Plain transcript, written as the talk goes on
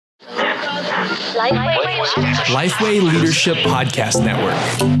Lifeway Leadership Podcast Network.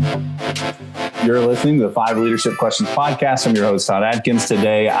 You're listening to the 5 Leadership Questions Podcast. I'm your host, Todd Adkins.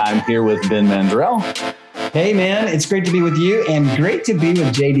 Today, I'm here with Ben Mandrell. Hey, man, it's great to be with you and great to be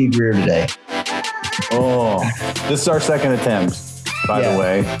with JD Greear today. Oh, this is our second attempt, by the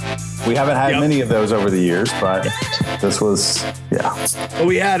way. We haven't had many of those over the years, but this was, Well,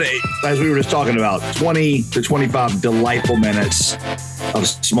 we had, as we were just talking about, 20 to 25 delightful minutes of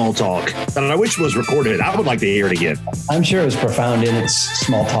small talk that I wish was recorded. I would like to hear it again. I'm sure it was profound in its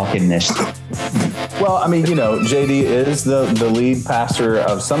small talkingness. Well, I mean, JD is the lead pastor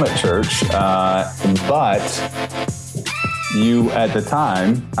of Summit Church, but you, at the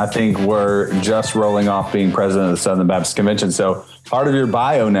time, I think, were just rolling off being president of the Southern Baptist Convention. So part of your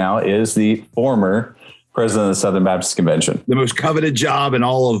bio now is the former president of the Southern Baptist Convention. The most coveted job in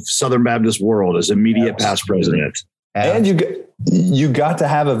all of Southern Baptist world is immediate past president. And you got to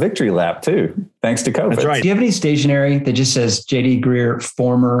have a victory lap too, thanks to COVID. That's right. Do you have any stationery that just says JD Greear,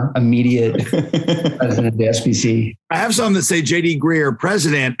 former immediate president of the SBC? I have some that say JD Greear,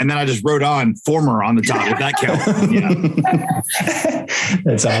 president, and then I just wrote on former on the top. If that counts. Yeah.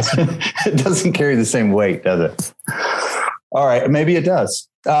 That's awesome. It doesn't carry the same weight, does it? All right, maybe it does.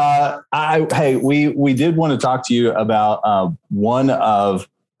 We did want to talk to you about one of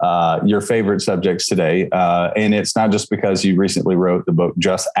your favorite subjects today. And it's not just because you recently wrote the book,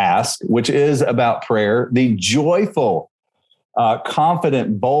 Just Ask, which is about prayer, the joyful,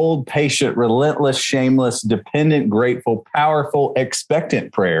 confident, bold, patient, relentless, shameless, dependent, grateful, powerful,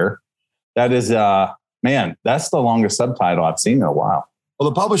 expectant prayer. That is, that's the longest subtitle I've seen in a while. Well,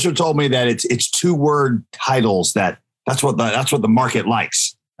 the publisher told me that it's 2-word titles that's what the market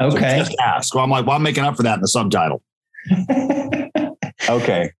likes. Okay. So Just Ask. Well, I'm like, I'm making up for that in the subtitle.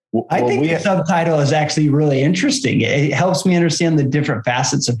 Okay. I think the subtitle is actually really interesting. It helps me understand the different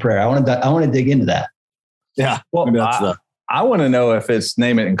facets of prayer. I want to dig into that. Yeah. Well, I want to know if it's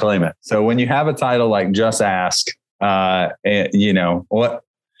name it and claim it. So when you have a title like Just Ask, I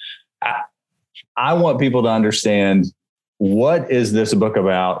want people to understand, what is this book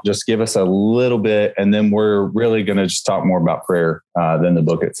about? Just give us a little bit, and then we're really going to just talk more about prayer than the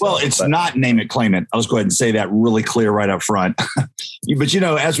book itself. Well, it's not name it, claim it. I'll just go ahead and say that really clear right up front. But,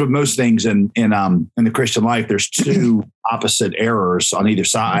 as with most things in the Christian life, there's 2 opposite errors on either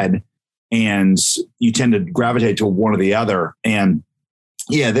side, and you tend to gravitate to one or the other. And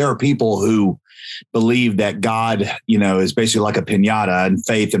there are people who believe that God, is basically like a piñata, and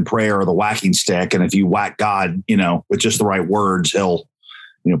faith and prayer are the whacking stick. And if you whack God, with just the right words, he'll,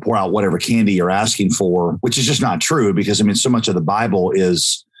 pour out whatever candy you're asking for, which is just not true, because so much of the Bible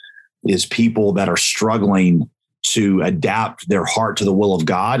is people that are struggling to adapt their heart to the will of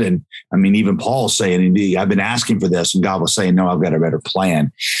God. And even Paul's saying, indeed, I've been asking for this, and God was saying, no, I've got a better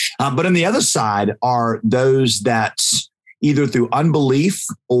plan. But on the other side are those that either through unbelief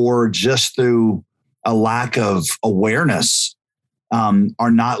or just through a lack of awareness,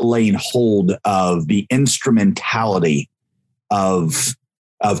 are not laying hold of the instrumentality of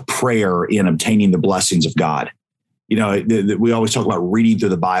prayer in obtaining the blessings of God. We always talk about reading through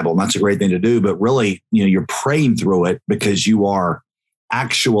the Bible, and that's a great thing to do, but really, you're praying through it because you are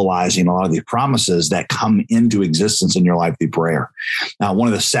actualizing a lot of the promises that come into existence in your life through prayer. Now, one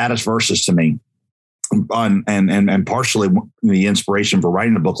of the saddest verses to me, and partially the inspiration for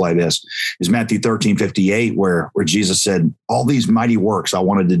writing a book like this, is Matthew 13:58, where Jesus said, all these mighty works I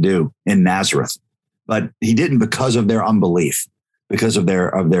wanted to do in Nazareth, but he didn't because of their unbelief, because of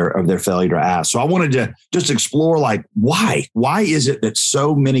their failure to ask. So I wanted to just explore, why is it that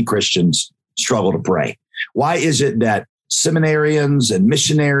so many Christians struggle to pray? Why is it that seminarians and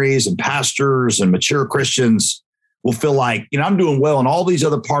missionaries and pastors and mature Christians will feel like, I'm doing well in all these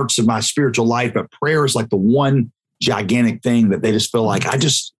other parts of my spiritual life, but prayer is like the one gigantic thing that they just feel like,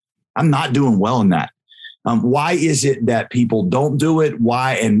 I'm not doing well in that. Why is it that people don't do it?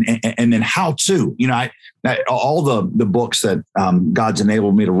 Why? And then how to, all the books that God's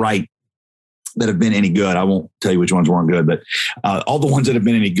enabled me to write that have been any good, I won't tell you which ones weren't good, but all the ones that have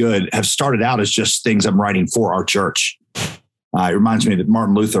been any good have started out as just things I'm writing for our church. It reminds me that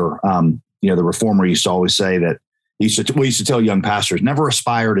Martin Luther, the reformer, used to always say that we used to tell young pastors, never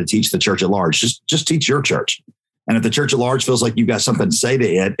aspire to teach the church at large. Just teach your church. And if the church at large feels like you've got something to say to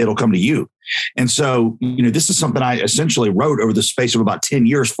it, it'll come to you. And so, this is something I essentially wrote over the space of about 10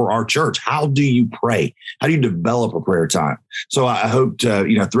 years for our church. How do you pray? How do you develop a prayer time? So I hope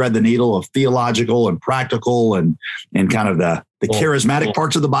to, thread the needle of theological and practical and kind of the charismatic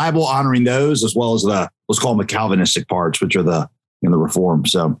parts of the Bible, honoring those, as well as let's call them the Calvinistic parts, which are the Reformed.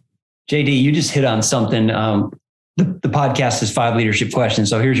 So JD, you just hit on something the podcast is 5 leadership questions.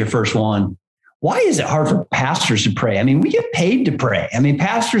 So here's your first one. Why is it hard for pastors to pray? I mean, we get paid to pray. I mean,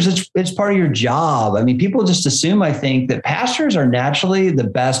 pastors, it's part of your job. I mean, people just assume, I think, that pastors are naturally the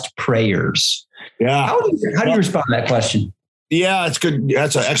best prayers. Yeah. How do you respond to that question? Yeah, it's good.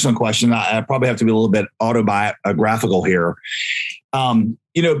 That's an excellent question. I probably have to be a little bit autobiographical here.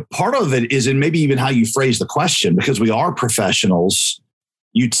 Part of it is in maybe even how you phrase the question, because we are professionals.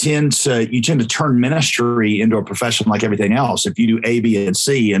 You tend to turn ministry into a profession like everything else. If you do A, B, and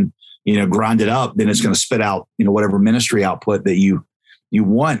C and grind it up, then it's going to spit out whatever ministry output that you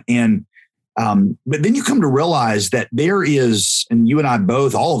want. And but then you come to realize that there is, and you and I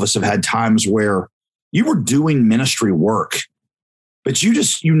both, all of us have had times where you were doing ministry work, but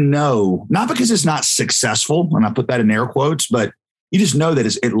not because it's not successful, and I put that in air quotes, but you just know that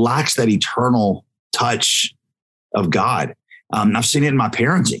it lacks that eternal touch of God. I've seen it in my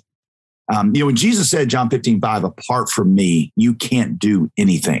parenting. When Jesus said, John 15:5, apart from me, you can't do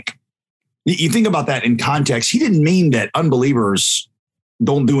anything. You think about that in context. He didn't mean that unbelievers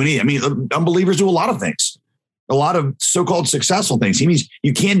don't do anything. I mean, unbelievers do a lot of things, a lot of so-called successful things. He means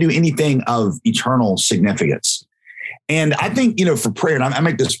you can't do anything of eternal significance. And I think, for prayer, and I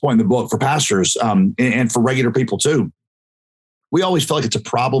make this point in the book for pastors and for regular people too, we always feel like it's a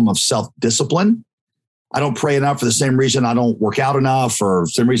problem of self-discipline. I don't pray enough for the same reason I don't work out enough, or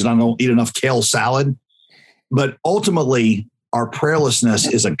the same reason I don't eat enough kale salad. But ultimately, our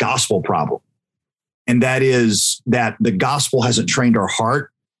prayerlessness is a gospel problem. And that is that the gospel hasn't trained our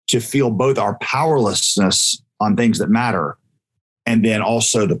heart to feel both our powerlessness on things that matter, and then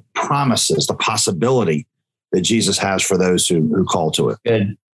also the promises, the possibility that Jesus has for those who call to it.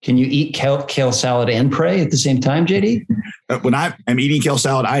 Good. Can you eat kale salad and pray at the same time, JD? When I am eating kale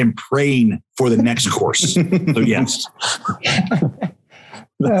salad, I am praying for the next course. So yes. All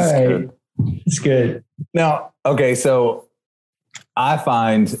right. It's good. Now, okay, so I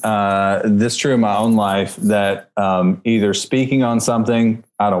find this true in my own life that either speaking on something,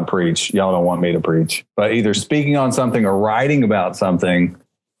 I don't preach, y'all don't want me to preach, but either speaking on something or writing about something,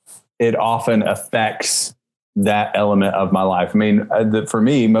 it often affects that element of my life. I mean, for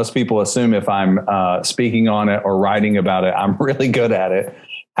me, most people assume if I'm speaking on it or writing about it, I'm really good at it.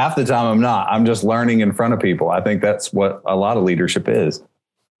 Half the time I'm not. I'm just learning in front of people. I think that's what a lot of leadership is.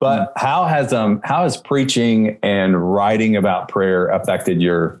 But how has preaching and writing about prayer affected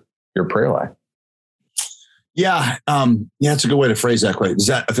your prayer life? Yeah. It's a good way to phrase that. Does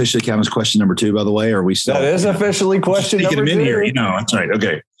that officially count as question number 2, by the way? Or are we still? That is officially question number 2. In here, that's right.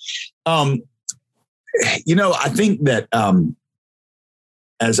 Okay. I think that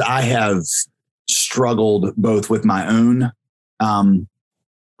as I have struggled both with my own,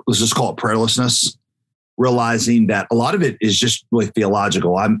 let's just call it prayerlessness, realizing that a lot of it is just really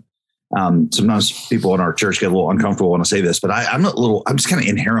theological. Sometimes people in our church get a little uncomfortable when I say this, but I'm just kind of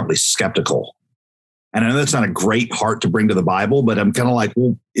inherently skeptical. And I know that's not a great heart to bring to the Bible, but I'm kind of like,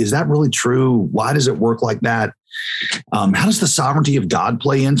 well, is that really true? Why does it work like that? How does the sovereignty of God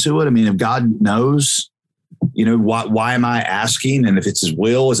play into it? I mean, if God knows, why am I asking? And if it's his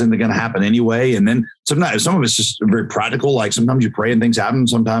will, isn't it going to happen anyway? And then sometimes some of it's just very practical. Like sometimes you pray and things happen.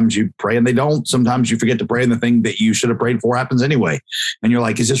 Sometimes you pray and they don't. Sometimes you forget to pray and the thing that you should have prayed for happens anyway. And you're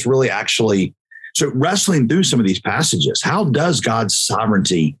like, is this really actually? So wrestling through some of these passages, how does God's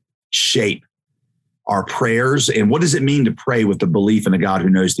sovereignty shape our prayers? And what does it mean to pray with the belief in a God who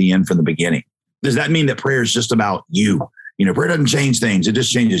knows the end from the beginning? Does that mean that prayer is just about you? Prayer doesn't change things. It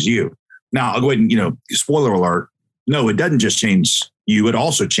just changes you. Now, I'll go ahead and, spoiler alert. No, it doesn't just change you. It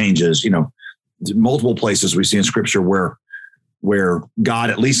also changes, multiple places we see in scripture where God,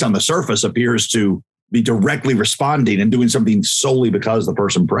 at least on the surface, appears to be directly responding and doing something solely because the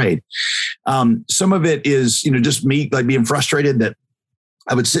person prayed. Some of it is, just me like being frustrated that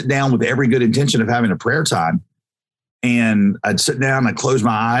I would sit down with every good intention of having a prayer time. And I'd sit down, I'd close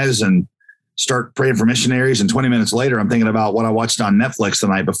my eyes and start praying for missionaries. And 20 minutes later, I'm thinking about what I watched on Netflix the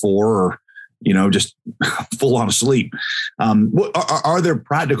night before, or, just full on asleep. Are there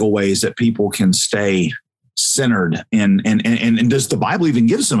practical ways that people can stay centered? And does the Bible even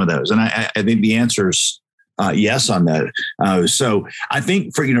give some of those? And I think the answer's yes on that. So I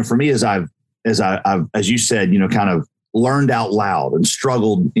think for me, as you said, kind of learned out loud and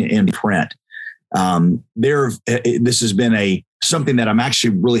struggled in print, this has been something that I'm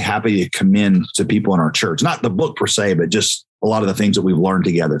actually really happy to commend to people in our church. Not the book per se, but just a lot of the things that we've learned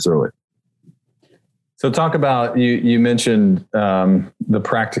together through it. So talk about, you mentioned the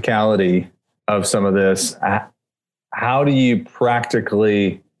practicality of some of this. How do you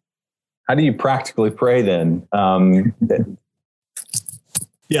practically pray then?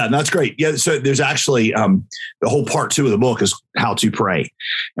 Yeah, that's great. Yeah, so there's actually the whole part 2 of the book is how to pray.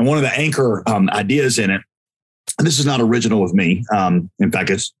 And one of the anchor ideas in it, and this is not original with me. In fact,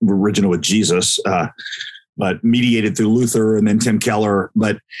 it's original with Jesus, but mediated through Luther and then Tim Keller.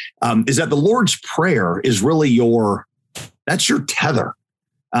 But is that the Lord's Prayer is really that's your tether.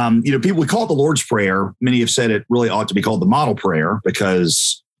 People, we call it the Lord's Prayer. Many have said it really ought to be called the model prayer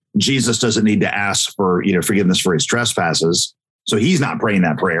because Jesus doesn't need to ask for, forgiveness for his trespasses. So he's not praying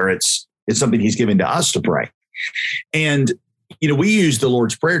that prayer. It's something he's given to us to pray. And, we use the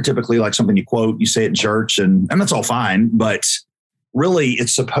Lord's Prayer typically like something you quote, you say it in church, and that's all fine. But really,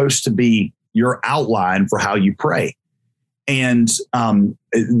 it's supposed to be your outline for how you pray. And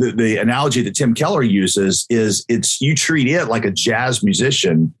the analogy that Tim Keller uses is you treat it like a jazz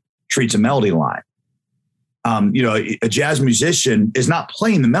musician treats a melody line. A jazz musician is not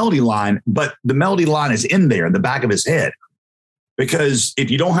playing the melody line, but the melody line is in there in the back of his head. Because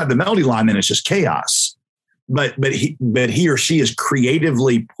if you don't have the melody line, then it's just chaos. But he or she is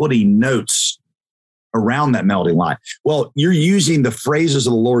creatively putting notes around that melody line. Well, you're using the phrases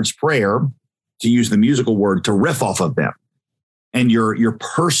of the Lord's Prayer, to use the musical word, to riff off of them. And you're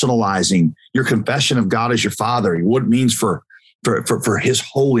personalizing your confession of God as your Father, what it means for his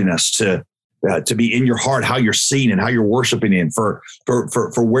holiness to be in your heart, how you're seen and how you're worshiping him, for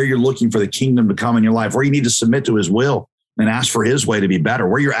where you're looking for the kingdom to come in your life, where you need to submit to his will and ask for his way to be better,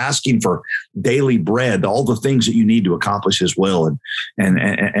 where you're asking for daily bread, all the things that you need to accomplish his will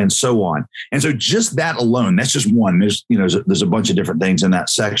and so on. And so just that alone, that's just one. There's a bunch of different things in that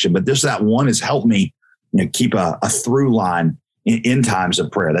section, but just that one has helped me keep a through line in times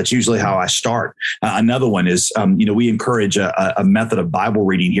of prayer. That's usually how I start. Another one is, we encourage a method of Bible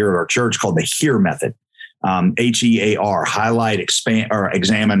reading here at our church called the HEAR method. HEAR, highlight, expand, or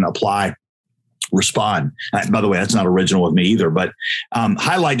examine, apply, respond. By the way, that's not original with me either, but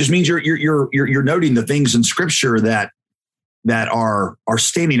highlight just means you're noting the things in Scripture that are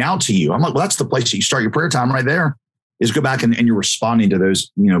standing out to you. I'm like, well, that's the place that you start your prayer time right there. Is go back and you're responding to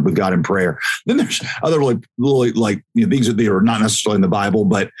those, with God in prayer. Then there's other really things that are not necessarily in the Bible,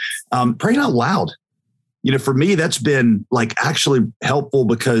 but praying out loud. For me, that's been actually helpful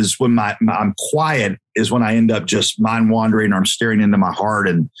because when I'm quiet is when I end up just mind wandering or I'm staring into my heart,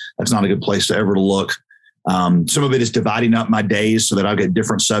 and that's not a good place to ever look. Some of it is dividing up my days so that I'll get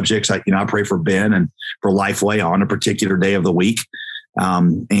different subjects. I pray for Ben and for Lifeway on a particular day of the week.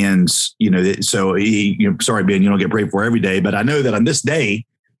 So sorry, Ben, you don't get prayed for every day, but I know that on this day,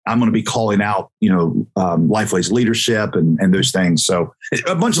 I'm going to be calling out, Lifeway's leadership and those things. So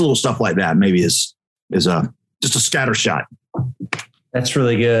a bunch of little stuff like that maybe is just a scatter shot. That's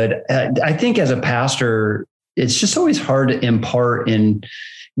really good. I think as a pastor, it's just always hard to impart and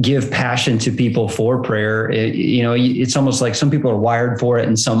give passion to people for prayer. It's almost like some people are wired for it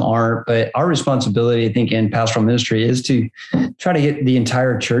and some aren't, but our responsibility, I think, in pastoral ministry is to try to get the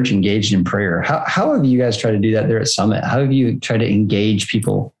entire church engaged in prayer. How have you guys tried to do that there at Summit? How have you tried to engage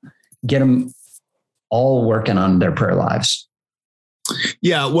people, get them all working on their prayer lives?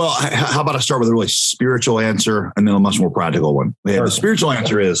 Yeah, well, how about I start with a really spiritual answer and then a much more practical one? Yeah, the spiritual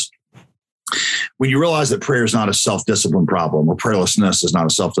answer is, when you realize that prayer is not a self-discipline problem, or prayerlessness is not a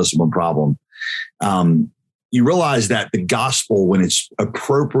self-discipline problem, you realize that the gospel, when it's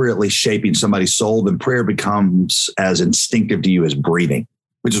appropriately shaping somebody's soul, then prayer becomes as instinctive to you as breathing,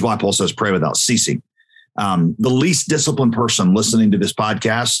 which is why Paul says pray without ceasing. The least disciplined person listening to this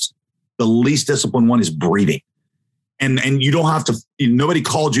podcast, the least disciplined one is breathing. And you don't have to, nobody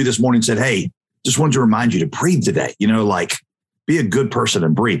called you this morning and said, hey, just wanted to remind you to breathe today. Be a good person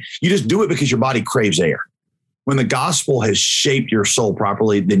and breathe. You just do it because your body craves air. When the gospel has shaped your soul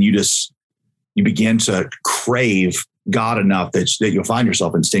properly, then you begin to crave God enough that you'll find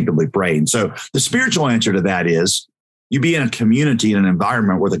yourself instinctively praying. So the spiritual answer to that is you be in a community, in an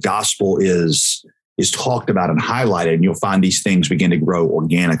environment where the gospel is talked about and highlighted, and you'll find these things begin to grow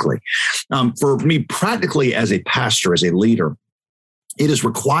organically. For me, practically as a pastor, as a leader, it has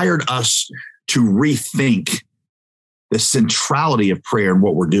required us to rethink the centrality of prayer and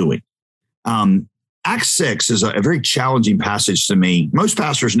what we're doing. Acts 6 is a very challenging passage to me. Most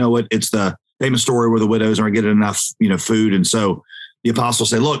pastors know it. It's the famous story where the widows aren't getting enough, food. And so the apostles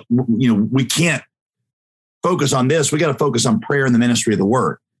say, look, we can't focus on this. We got to focus on prayer and the ministry of the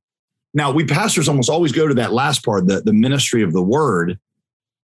word. Now, we pastors almost always go to that last part, the ministry of the word,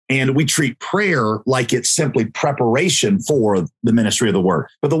 and we treat prayer like it's simply preparation for the ministry of the word.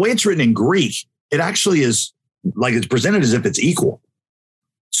 But the way it's written in Greek, it actually is like it's presented as if it's equal.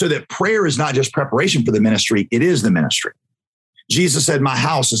 So that prayer is not just preparation for the ministry, it is the ministry. Jesus said, my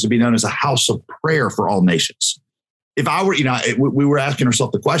house is to be known as a house of prayer for all nations. if I were, we were asking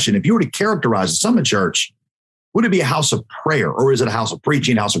ourselves the question, if you were to characterize the Summit Church, would it be a house of prayer, or is it a house of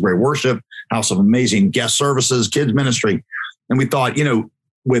preaching, house of great worship, house of amazing guest services, kids ministry? And we thought,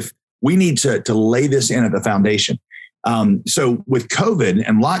 we need to lay this in at the foundation. So with COVID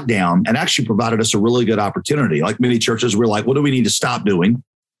and lockdown, it actually provided us a really good opportunity. Like many churches, we're like, what do we need to stop doing?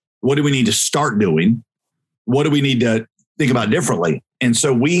 What do we need to start doing? What do we need to think about differently? And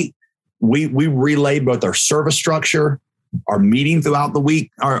so we relayed both our service structure, our meeting throughout the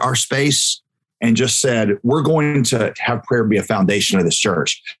week, our space, and just said, we're going to have prayer be a foundation of this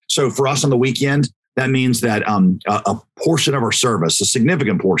church. So for us on the weekend, that means that a portion of our service, a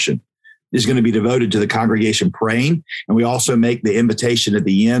significant portion, is going to be devoted to the congregation praying. And we also make the invitation at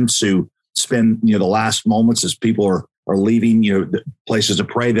the end to spend, the last moments as people are leaving, the places to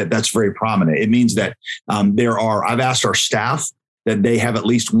pray, that's very prominent. It means that I've asked our staff that they have at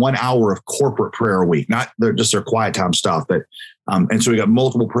least 1 hour of corporate prayer a week, not just their quiet time stuff, but and so we got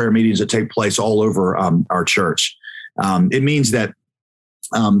multiple prayer meetings that take place all over our church. It means that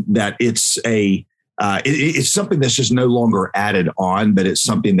it's it's something that's just no longer added on, but it's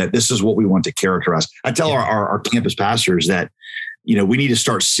something that this is what we want to characterize. I tell our campus pastors that, we need to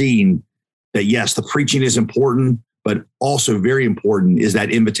start seeing that, yes, the preaching is important, but also very important is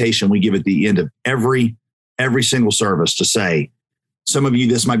that invitation we give at the end of every single service to say, some of you,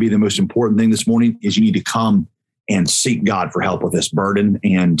 this might be the most important thing this morning, is you need to come and seek God for help with this burden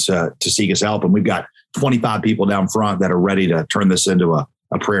and to seek his help. And we've got 25 people down front that are ready to turn this into a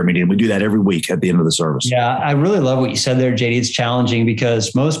prayer meeting. We do that every week at the end of the service. Yeah, I really love what you said there, JD. It's challenging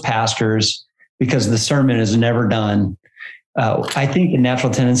because most pastors, because the sermon is never done, I think the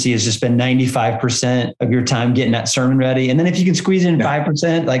natural tendency is to spend 95% of your time getting that sermon ready. And then if you can squeeze in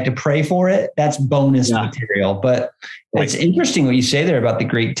 5%, like to pray for it, that's bonus material. But it's interesting what you say there about the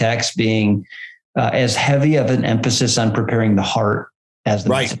Greek text being as heavy of an emphasis on preparing the heart as the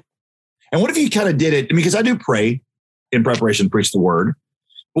message. And what if you kind of did it? Because I do pray in preparation to preach the word.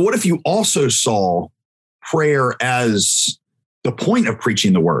 But what if you also saw prayer as the point of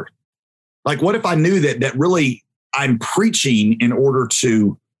preaching the word? Like, what if I knew that really I'm preaching in order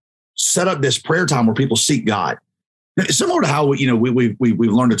to set up this prayer time where people seek God? Similar to how we've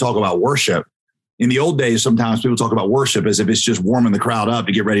learned to talk about worship. In the old days, sometimes people talk about worship as if it's just warming the crowd up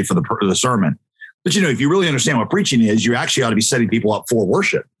to get ready for the sermon. But if you really understand what preaching is, you actually ought to be setting people up for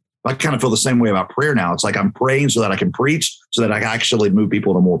worship. I kind of feel the same way about prayer now. It's like I'm praying so that I can preach, so that I can actually move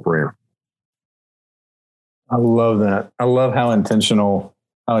people to more prayer. I love that. I love how intentional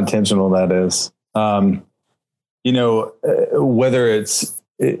that is. Whether it's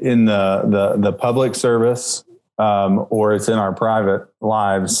in the public service or it's in our private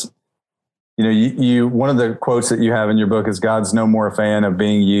lives, you one of the quotes that you have in your book is, God's no more a fan of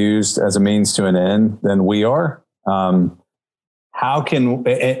being used as a means to an end than we are.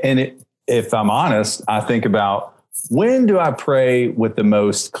 If I'm honest, I think about, when do I pray with the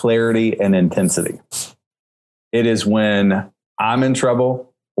most clarity and intensity? It is when I'm in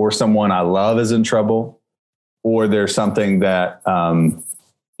trouble, or someone I love is in trouble, or there's something that,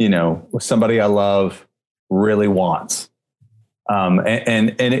 somebody I love really wants.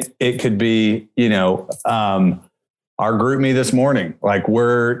 It could be, our group me this morning, like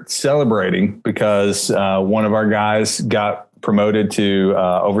we're celebrating because one of our guys got promoted to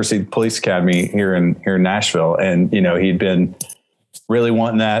oversee the police academy here in Nashville. And, he'd been really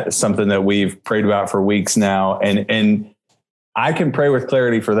wanting that. It's something that we've prayed about for weeks now. And I can pray with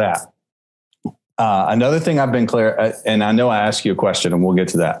clarity for that. Another thing I've been clear, and I know I asked you a question and we'll get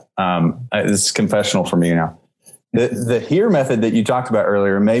to that. This is confessional for me now. The HEAR method that you talked about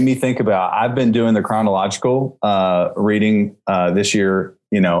earlier made me think about, I've been doing the chronological reading this year,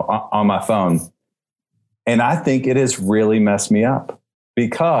 on my phone. And I think it has really messed me up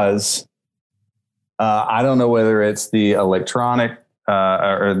because I don't know whether it's the electronic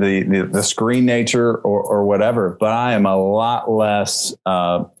or the screen nature or whatever, but I am a lot less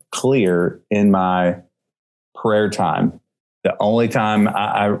clear in my prayer time. The only time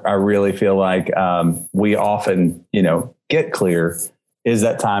I really feel like we often, get clear is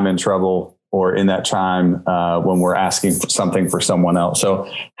that time in trouble or in that time when we're asking for something for someone else.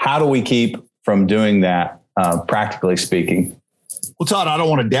 So how do we keep from doing that, practically speaking? Well, Todd, I don't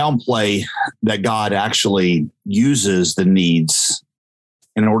want to downplay that God actually uses the needs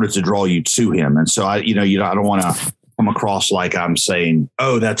in order to draw you to him. And so I don't want to come across like I'm saying,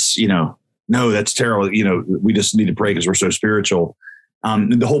 oh, that's, no, that's terrible. We just need to pray because we're so spiritual.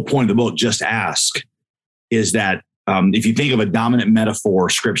 The whole point of the book, Just Ask, is that if you think of a dominant metaphor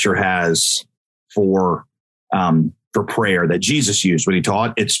Scripture has for prayer that Jesus used when he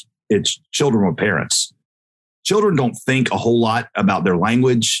taught, it's children with parents. Children don't think a whole lot about their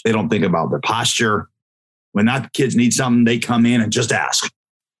language. They don't think about their posture. When not kids need something, they come in and just ask.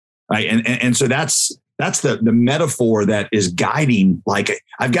 Right. And so that's the metaphor that is guiding. Like,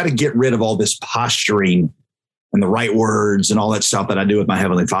 I've got to get rid of all this posturing and the right words and all that stuff that I do with my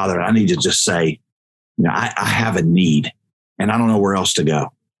Heavenly Father. I need to just say, I have a need and I don't know where else to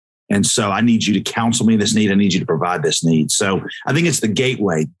go. And so I need you to counsel me this need. I need you to provide this need. So I think it's the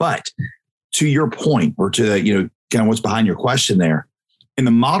gateway. But to your point, or to the, kind of what's behind your question there, in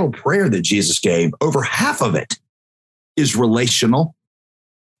the model prayer that Jesus gave, over half of it is relational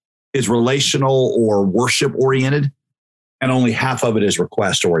or worship oriented, and only half of it is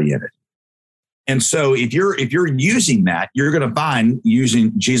request oriented. And so if you're using that, you're going to find,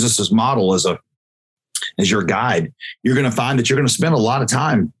 using Jesus's model as your guide, you're going to find that you're going to spend a lot of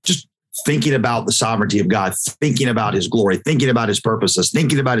time just thinking about the sovereignty of God, thinking about his glory, thinking about his purposes,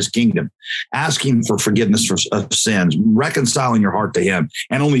 thinking about his kingdom, asking for forgiveness of sins, reconciling your heart to him.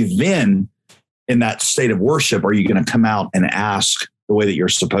 And only then, in that state of worship, are you going to come out and ask the way that you're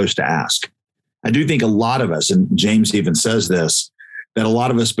supposed to ask. I do think a lot of us, and James even says this, that a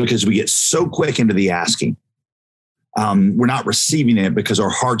lot of us, because we get so quick into the asking, we're not receiving it because our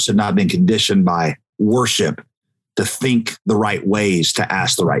hearts have not been conditioned by worship to think the right ways, to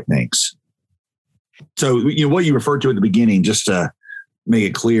ask the right things. So, what you referred to at the beginning, just to make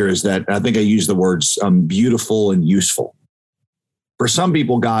it clear, is that I think I used the words beautiful and useful. For some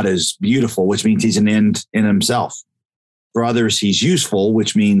people, God is beautiful, which means he's an end in himself. For others, he's useful,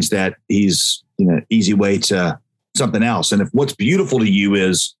 which means that he's easy way to something else. And if what's beautiful to you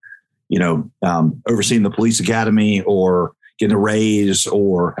is, overseeing the police academy, or getting a raise,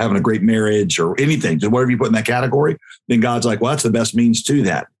 or having a great marriage, or anything, just whatever you put in that category, then God's like, well, that's the best means to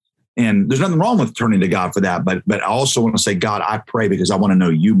that. And there's nothing wrong with turning to God for that. But I also want to say, God, I pray because I want to know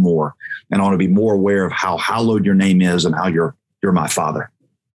you more, and I want to be more aware of how hallowed your name is and how you're my Father.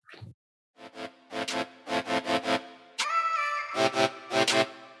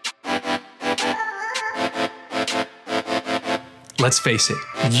 Let's face it,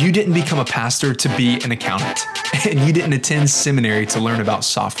 you didn't become a pastor to be an accountant, and you didn't attend seminary to learn about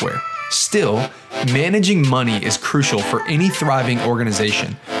software. Still, managing money is crucial for any thriving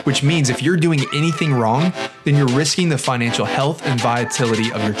organization, which means if you're doing anything wrong, then you're risking the financial health and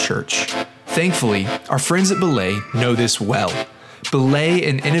vitality of your church. Thankfully, our friends at Belay know this well. Belay,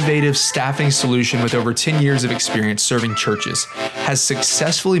 an innovative staffing solution with over 10 years of experience serving churches, has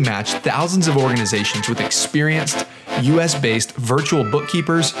successfully matched thousands of organizations with experienced, US-based virtual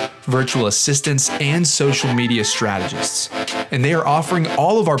bookkeepers, virtual assistants, and social media strategists. And they are offering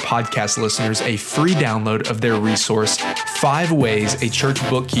all of our podcast listeners a free download of their resource, 5 Ways a Church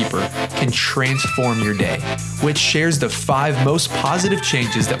Bookkeeper Can Transform Your Day, which shares the 5 most positive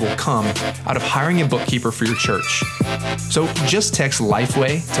changes that will come out of hiring a bookkeeper for your church. So just text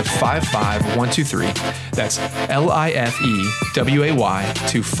Lifeway to 55123. That's LIFEWAY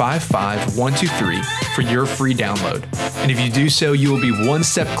to 55123 for your free download. And if you do so, you will be one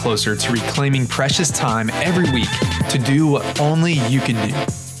step closer to reclaiming precious time every week to do what only you can do.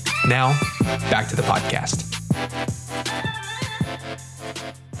 Now, back to the podcast.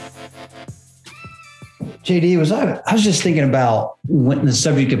 JD, I was just thinking about the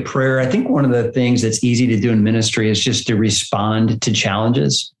subject of prayer. I think one of the things that's easy to do in ministry is just to respond to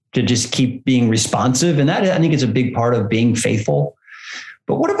challenges, to just keep being responsive. And that, I think, is a big part of being faithful.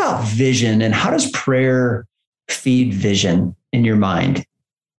 But what about vision, and how does prayer feed vision in your mind?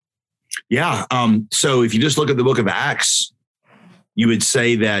 Yeah. So if you just look at the book of Acts, you would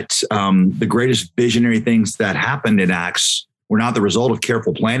say that the greatest visionary things that happened in Acts were not the result of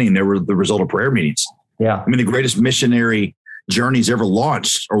careful planning. They were the result of prayer meetings. Yeah. I mean, the greatest missionary journeys ever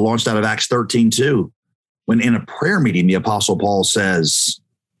launched out of Acts 13:2, when in a prayer meeting, the Apostle Paul says,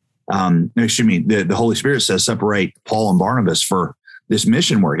 the Holy Spirit says, separate Paul and Barnabas for this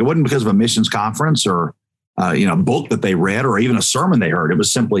mission work. It wasn't because of a missions conference or a book that they read or even a sermon they heard. It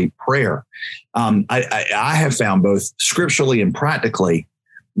was simply prayer. I have found, both scripturally and practically,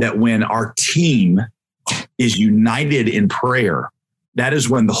 that when our team is united in prayer, that is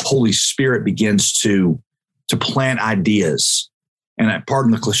when the Holy Spirit begins to plant ideas. And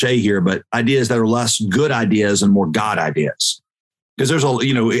pardon the cliche here, but ideas that are less good ideas and more God ideas. Because there's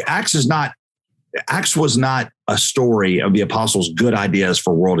Acts was not a story of the apostles' good ideas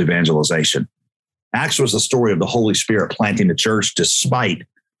for world evangelization. Acts was the story of the Holy Spirit planting the church despite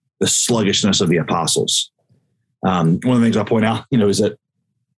the sluggishness of the apostles. One of the things I point out, is that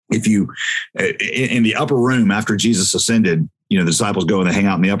if you, in the upper room after Jesus ascended, the disciples go and they hang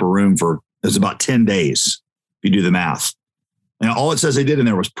out in the upper room it's about 10 days, if you do the math. And all it says they did in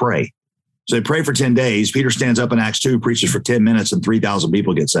there was pray. So they pray for 10 days. Peter stands up in Acts 2, preaches for 10 minutes, and 3,000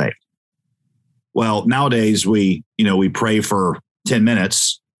 people get saved. Well, nowadays we pray for 10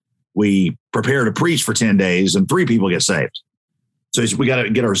 minutes. We prepare to preach for 10 days, and 3 people get saved. So we got to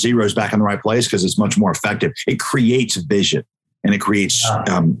get our zeros back in the right place because it's much more effective. It creates vision and it creates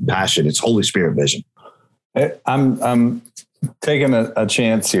passion. It's Holy Spirit vision. I'm taking a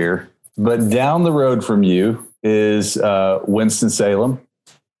chance here, but down the road from you is Winston-Salem.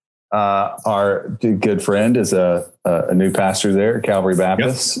 Our good friend is a new pastor there at Calvary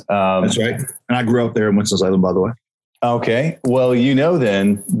Baptist. Yep. That's right. And I grew up there in Winston-Salem, by the way. Okay. Well,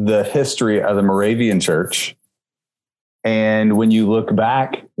 then the history of the Moravian Church. And when you look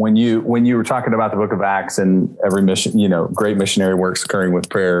back, when you were talking about the book of Acts and every mission, great missionary works occurring with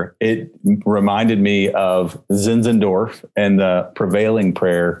prayer, it reminded me of Zinzendorf and the prevailing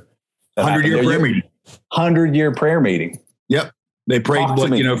prayer. 100-year prayer meeting. 100-year prayer meeting. Yep. They prayed,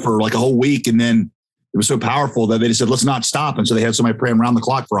 for like a whole week. And then it was so powerful that they just said, let's not stop. And so they had somebody praying around the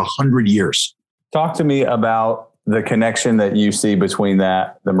clock for 100 years. Talk to me about the connection that you see between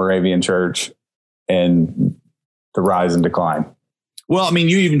the Moravian Church and the rise and decline. Well, I mean,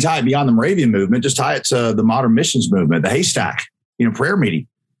 you even tie it beyond the Moravian movement, just tie it to the modern missions movement, the Haystack, prayer meeting.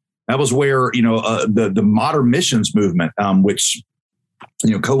 That was where, the modern missions movement, which,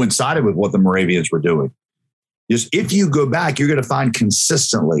 coincided with what the Moravians were doing. Just if you go back, you're going to find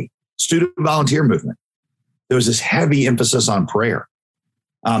consistently student volunteer movement. There was this heavy emphasis on prayer.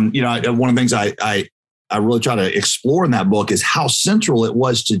 One of the things I really try to explore in that book is how central it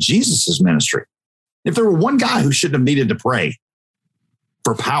was to Jesus's ministry. If there were one guy who shouldn't have needed to pray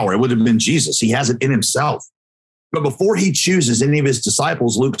for power, it would have been Jesus. He has it in himself. But before he chooses any of his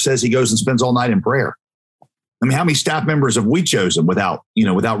disciples, Luke says he goes and spends all night in prayer. I mean, how many staff members have we chosen without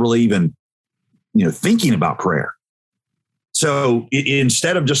really even, thinking about prayer? So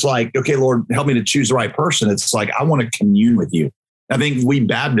instead of just like, okay, Lord, help me to choose the right person, it's like, I want to commune with you. I think we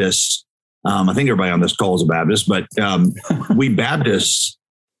Baptists, I think everybody on this call is a Baptist, but we Baptists,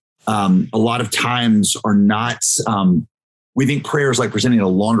 a lot of times are not, we think prayer is like presenting a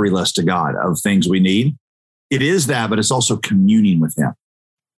laundry list to God of things we need. It is that, but it's also communing with him.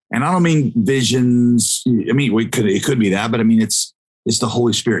 And I don't mean visions. I mean, it could be that, but I mean, it's the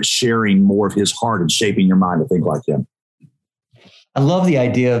Holy Spirit sharing more of his heart and shaping your mind to think like him. I love the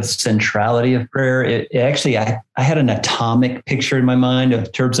idea of centrality of prayer. It actually, I had an atomic picture in my mind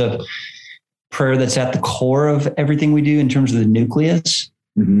of terms of prayer that's at the core of everything we do in terms of the nucleus.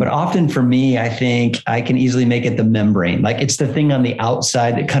 Mm-hmm. But often for me, I think I can easily make it the membrane. Like it's the thing on the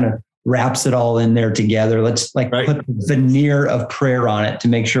outside that kind of wraps it all in there together. Let's put the veneer of prayer on it to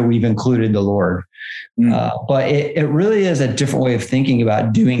make sure we've included the Lord. But it really is a different way of thinking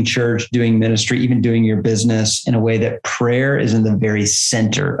about doing church, doing ministry, even doing your business in a way that prayer is in the very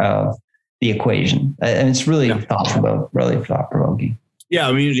center of the equation. And it's really thought-provoking. Yeah,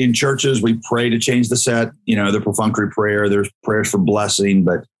 I mean, in churches, we pray to change the set, the perfunctory prayer, there's prayers for blessing,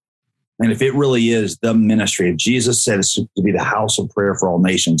 and if it really is the ministry, if Jesus said it's to be the house of prayer for all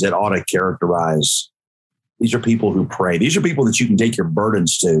nations, it ought to characterize, these are people who pray. These are people that you can take your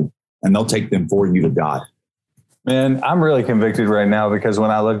burdens to, and they'll take them for you to God. Man, I'm really convicted right now because when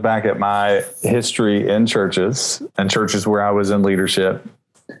I look back at my history in churches and churches where I was in leadership,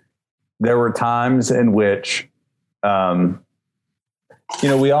 there were times in which, we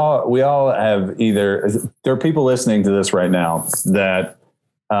all have either, there are people listening to this right now that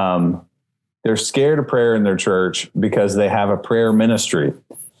they're scared of prayer in their church because they have a prayer ministry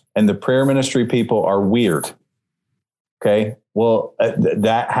and the prayer ministry people are weird. Okay. Well,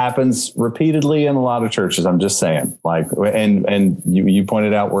 that happens repeatedly in a lot of churches. I'm just saying, and you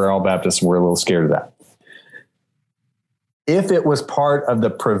pointed out we're all Baptists and we're a little scared of that. If it was part of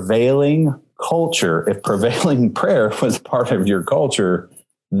the prevailing culture, if prevailing prayer was part of your culture,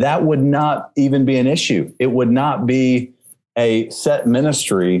 that would not even be an issue. It would not be a set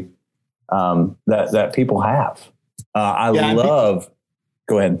ministry that people have.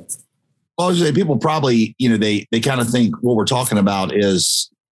 Go ahead. Well, I was say people probably, they kind of think what we're talking about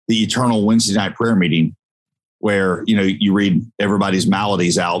is the eternal Wednesday night prayer meeting where, you read everybody's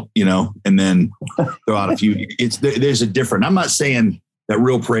maladies out, and then throw out a few. There's a different, I'm not saying that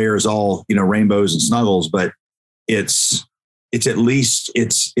real prayer is all, rainbows and snuggles, but it's at least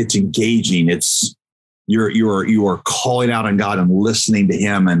it's engaging. It's you are calling out on God and listening to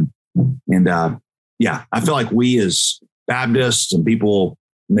him. And I feel like we as Baptists and people,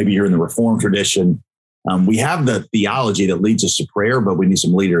 maybe you're in the Reformed tradition, we have the theology that leads us to prayer, but we need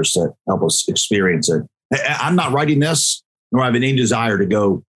some leaders to help us experience it. I'm not writing this, nor have any desire to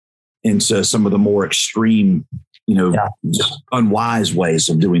go into some of the more extreme, just unwise ways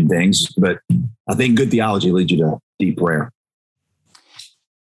of doing things. But I think good theology leads you to deep prayer.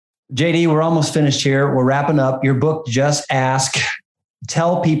 JD, we're almost finished here. We're wrapping up. Your book, Just Ask.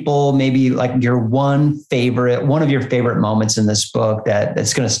 Tell people maybe like your one of your favorite moments in this book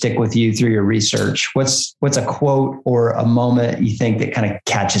that's going to stick with you through your research. What's a quote or a moment you think that kind of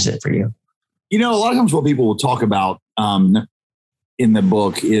catches it for you? A lot of times what people will talk about in the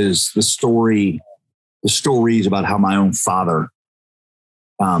book is the stories about how my own father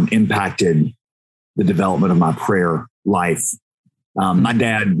impacted the development of my prayer life. My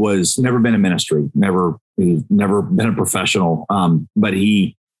dad was never been in ministry, he's never been a professional. But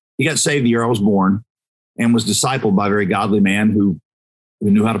he got saved the year I was born and was discipled by a very godly man who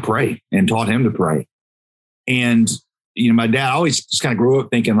knew how to pray and taught him to pray. And, my dad always just kind of grew up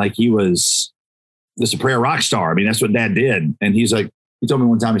thinking like he was just a prayer rock star. I mean, that's what Dad did. And he told me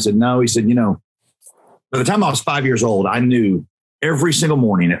one time, he said, no, he said, by the time I was 5 years old, I knew every single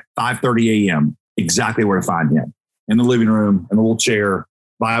morning at 5:30 a.m. exactly where to find him. In the living room, in a little chair,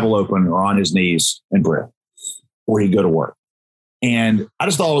 Bible open, or on his knees in prayer, or he'd go to work. And I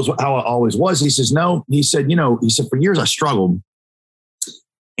just thought it was how it always was. He says, no, he said, for years I struggled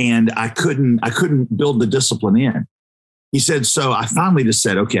and I couldn't build the discipline in. He said, so I finally just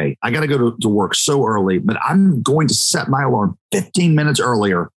said, okay, I got to go to work so early, but I'm going to set my alarm 15 minutes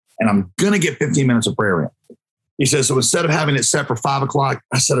earlier and I'm going to get 15 minutes of prayer in. He says, so instead of having it set for 5 o'clock,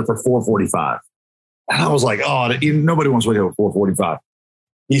 I set it for 4:45. And I was like, oh, nobody wants to wake up at 4:45.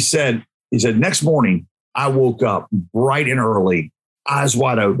 He said, next morning, I woke up bright and early, eyes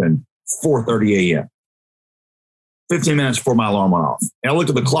wide open, 4:30 a.m., 15 minutes before my alarm went off. And I looked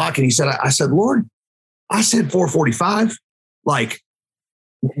at the clock and I said, Lord, I said 4:45. Like,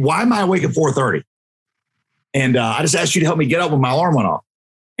 why am I awake at 4:30? And I just asked you to help me get up when my alarm went off.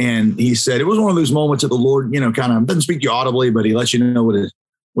 And he said, it was one of those moments that the Lord, kind of doesn't speak to you audibly, but he lets you know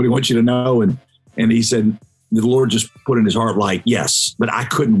what he wants you to know. And he said, the Lord just put in his heart, like, yes, but I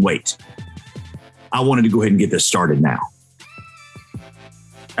couldn't wait. I wanted to go ahead and get this started now.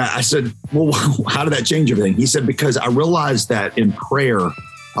 I said, well, how did that change everything? He said, because I realized that in prayer,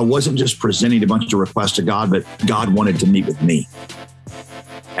 I wasn't just presenting a bunch of requests to God, but God wanted to meet with me.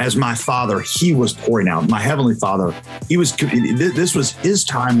 As my Father, he was pouring out. My Heavenly Father, this was his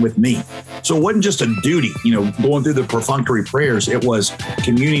time with me. So it wasn't just a duty, going through the perfunctory prayers. It was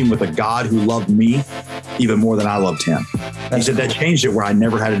communing with a God who loved me even more than I loved him. He said that changed it where I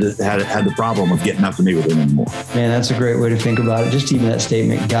never had the problem of getting up to meet with him anymore. Man, that's a great way to think about it. Just even that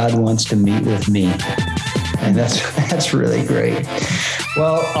statement, God wants to meet with me. And that's really great.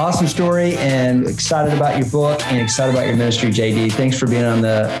 Well, awesome story, and excited about your book and excited about your ministry, JD. Thanks for being on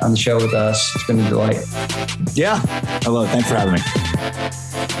the show with us. It's been a delight. Yeah, I love it. Thanks for having me.